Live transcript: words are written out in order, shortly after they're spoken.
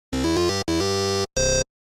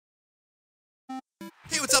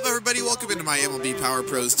What's up, everybody? Welcome into my MLB Power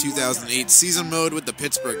Pros 2008 season mode with the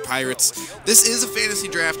Pittsburgh Pirates. This is a fantasy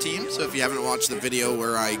draft team, so if you haven't watched the video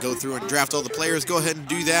where I go through and draft all the players, go ahead and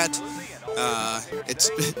do that.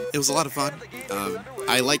 It was a lot of fun.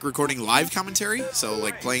 I like recording live commentary, so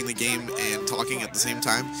like playing the game and talking at the same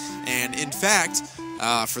time. And in fact,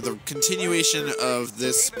 for the continuation of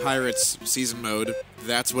this Pirates season mode,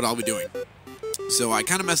 that's what I'll be doing. So I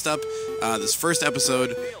kind of messed up this first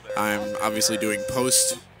episode. I'm obviously doing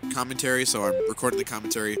post-commentary, so I'm recording the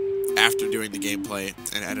commentary after doing the gameplay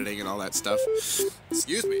and editing and all that stuff.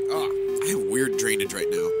 Excuse me. Oh, I have weird drainage right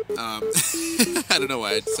now. I don't know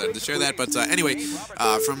why I decided to share that, but anyway,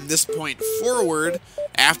 from this point forward,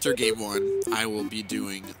 after Game 1, I will be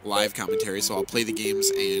doing live commentary, so I'll play the games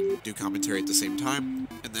and do commentary at the same time,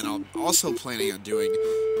 and then I'm also planning on doing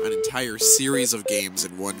an entire series of games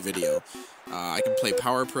in one video. I can play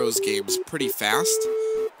Power Pros games pretty fast,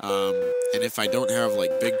 and if I don't have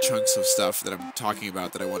like big chunks of stuff that I'm talking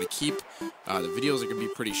about that I want to keep, the videos are going to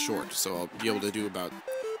be pretty short, so I'll be able to do about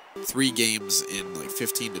 3 games in like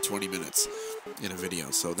 15 to 20 minutes in a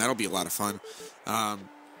video, so that'll be a lot of fun. I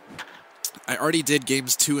already did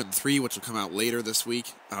games 2 and 3, which will come out later this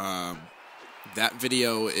week. That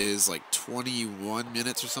video is like 21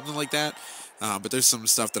 minutes or something like that, but there's some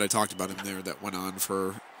stuff that I talked about in there that went on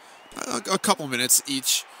for a couple minutes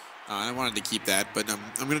each. I wanted to keep that, but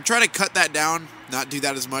I'm going to try to cut that down, not do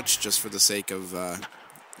that as much, just for the sake of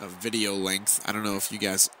video length. I don't know if you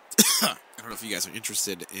guys, I don't know if you guys are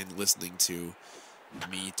interested in listening to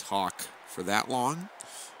me talk for that long.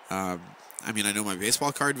 I mean, I know my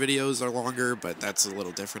baseball card videos are longer, but that's a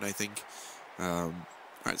little different, I think. All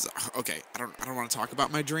right, so, okay, I don't want to talk about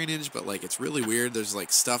my drainage, but like it's really weird. There's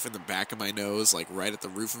like stuff in the back of my nose, like right at the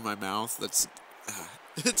roof of my mouth. That's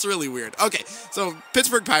it's really weird. Okay, so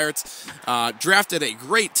Pittsburgh Pirates drafted a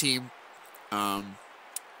great team. I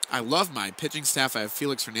love my pitching staff. I have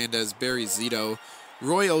Felix Hernandez, Barry Zito,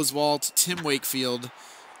 Roy Oswalt, Tim Wakefield,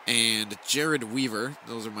 and Jared Weaver.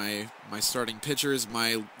 Those are my starting pitchers.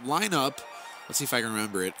 My lineup, let's see if I can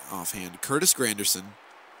remember it offhand. Curtis Granderson,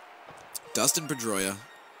 Dustin Pedroia,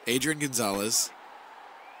 Adrian Gonzalez,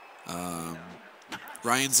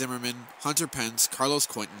 Ryan Zimmerman, Hunter Pence, Carlos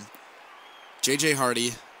Quentin, J.J.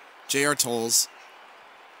 Hardy, J.R. Tolles.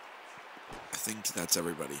 I think that's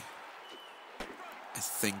everybody.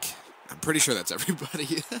 I'm pretty sure that's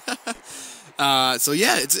everybody. So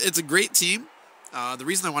yeah, it's a great team. The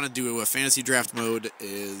reason I want to do a fantasy draft mode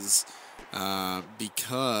is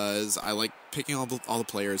because I like picking all the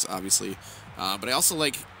players, obviously. But I also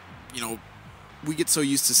like, we get so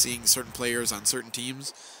used to seeing certain players on certain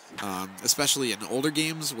teams, especially in older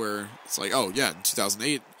games where it's like, oh yeah, in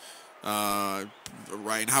 2008,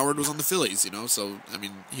 Ryan Howard was on the Phillies, so, I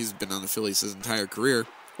mean, he's been on the Phillies his entire career,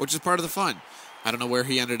 which is part of the fun. I don't know where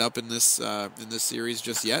he ended up in this series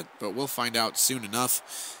just yet, but we'll find out soon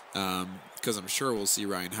enough, because I'm sure we'll see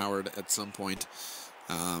Ryan Howard at some point.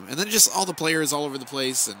 And then just all the players all over the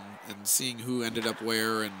place and seeing who ended up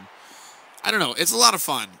where, and I don't know, it's a lot of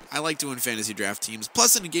fun. I like doing fantasy draft teams.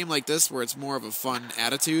 Plus, in a game like this where it's more of a fun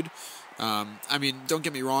attitude, I mean, don't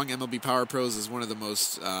get me wrong, MLB Power Pros is one of the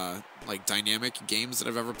most dynamic games that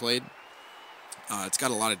I've ever played. It's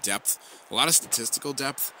got a lot of depth, a lot of statistical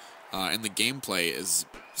depth, and the gameplay is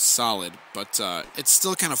solid, but it's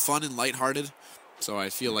still kind of fun and lighthearted. So I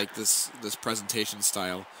feel like this presentation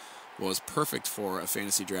style was perfect for a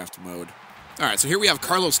fantasy draft mode. All right, so here we have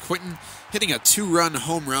Carlos Quentin hitting a 2-run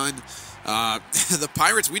home run. The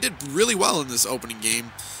Pirates, we did really well in this opening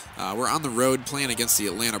game. We're on the road playing against the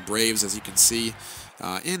Atlanta Braves, as you can see,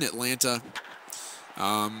 in Atlanta.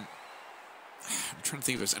 I'm trying to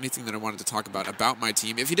think if there's anything that I wanted to talk about my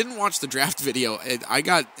team. If you didn't watch the draft video, I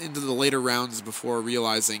got into the later rounds before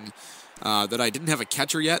realizing that I didn't have a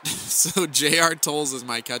catcher yet. So J.R. Tolles is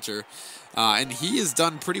my catcher, and he has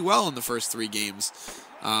done pretty well in the first 3 games.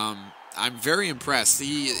 I'm very impressed.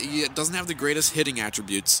 He doesn't have the greatest hitting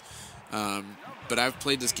attributes, but I've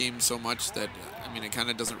played this game so much that, I mean, it kind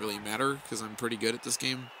of doesn't really matter because I'm pretty good at this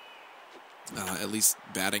game, at least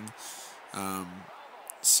batting.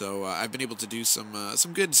 So I've been able to do some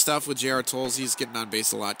good stuff with J.R. Tolles. He's getting on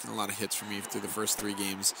base a lot, getting a lot of hits for me through the first 3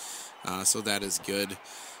 games, so that is good.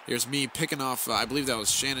 Here's me picking off, I believe that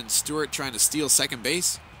was Shannon Stewart trying to steal second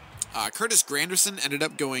base. Curtis Granderson ended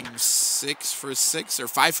up going 6 for 6 or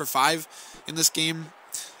 5 for 5 in this game.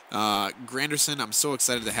 Granderson, I'm so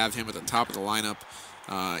excited to have him at the top of the lineup.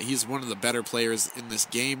 He's one of the better players in this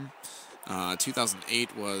game.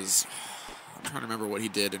 2008 was I'm trying to remember what he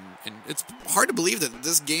did, and it's hard to believe that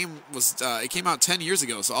this game was it came out 10 years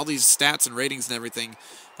ago, so all these stats and ratings and everything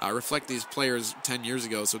reflect these players 10 years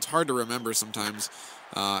ago, so it's hard to remember sometimes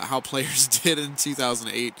how players did in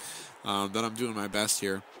 2008, but I'm doing my best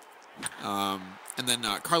here. And then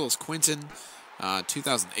Carlos Quentin,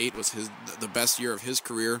 2008 was the best year of his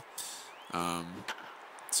career.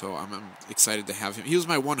 So I'm excited to have him. He was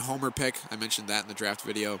my one homer pick. I mentioned that in the draft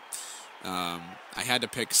video. I had to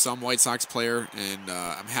pick some White Sox player, and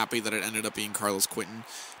I'm happy that it ended up being Carlos Quentin,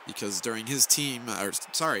 because during his time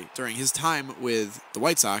with the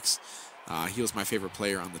White Sox, he was my favorite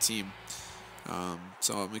player on the team.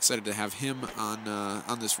 So I'm excited to have him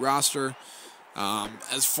on this roster.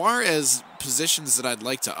 As far as positions that I'd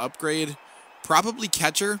like to upgrade, probably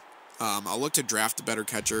catcher. I'll look to draft a better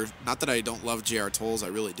catcher. Not that I don't love J.R. Tolles, I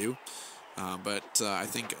really do. But I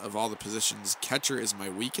think of all the positions, catcher is my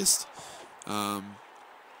weakest.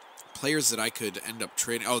 Players that I could end up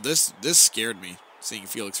trading. Oh, this scared me, seeing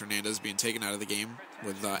Felix Hernandez being taken out of the game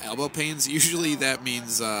with elbow pains. Usually that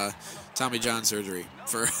means Tommy John surgery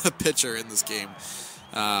for a pitcher in this game.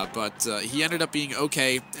 But he ended up being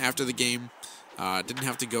okay after the game. Didn't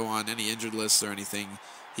have to go on any injured lists or anything.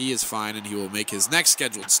 He is fine, and he will make his next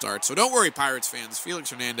scheduled start. So don't worry, Pirates fans.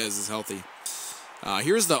 Felix Hernandez is healthy.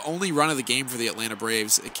 Here's the only run of the game for the Atlanta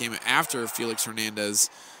Braves. It came after Felix Hernandez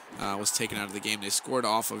was taken out of the game. They scored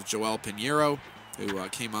off of Joel Pinheiro, who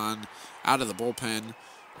came on out of the bullpen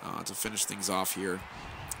to finish things off here.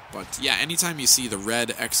 But, yeah, anytime you see the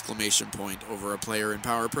red exclamation point over a player in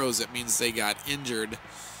Power Pros, it means they got injured.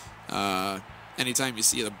 Anytime you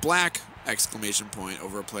see the black exclamation point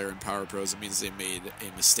over a player in Power Pros, it means they made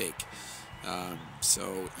a mistake.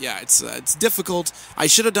 So yeah, it's difficult. I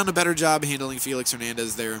should have done a better job handling Felix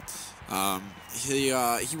Hernandez there.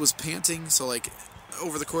 He was panting, so like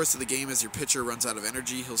over the course of the game, as your pitcher runs out of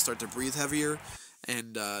energy, he'll start to breathe heavier.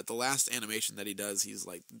 And the last animation that he does,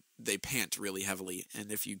 they pant really heavily.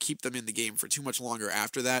 And if you keep them in the game for too much longer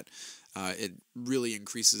after that, it really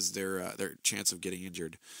increases their chance of getting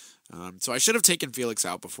injured. So I should have taken Felix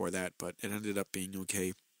out before that, but it ended up being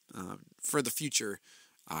okay. For the future,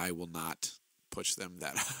 I will not push them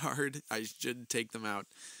that hard. I should take them out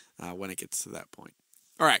when it gets to that point.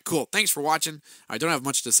 All right, cool. Thanks for watching. I don't have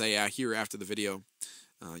much to say here after the video.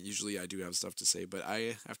 Usually I do have stuff to say, but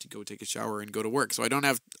I have to go take a shower and go to work. So I don't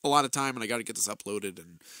have a lot of time, and I got to get this uploaded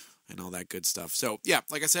and all that good stuff. So, yeah,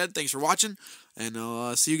 like I said, thanks for watching, and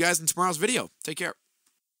I'll see you guys in tomorrow's video. Take care.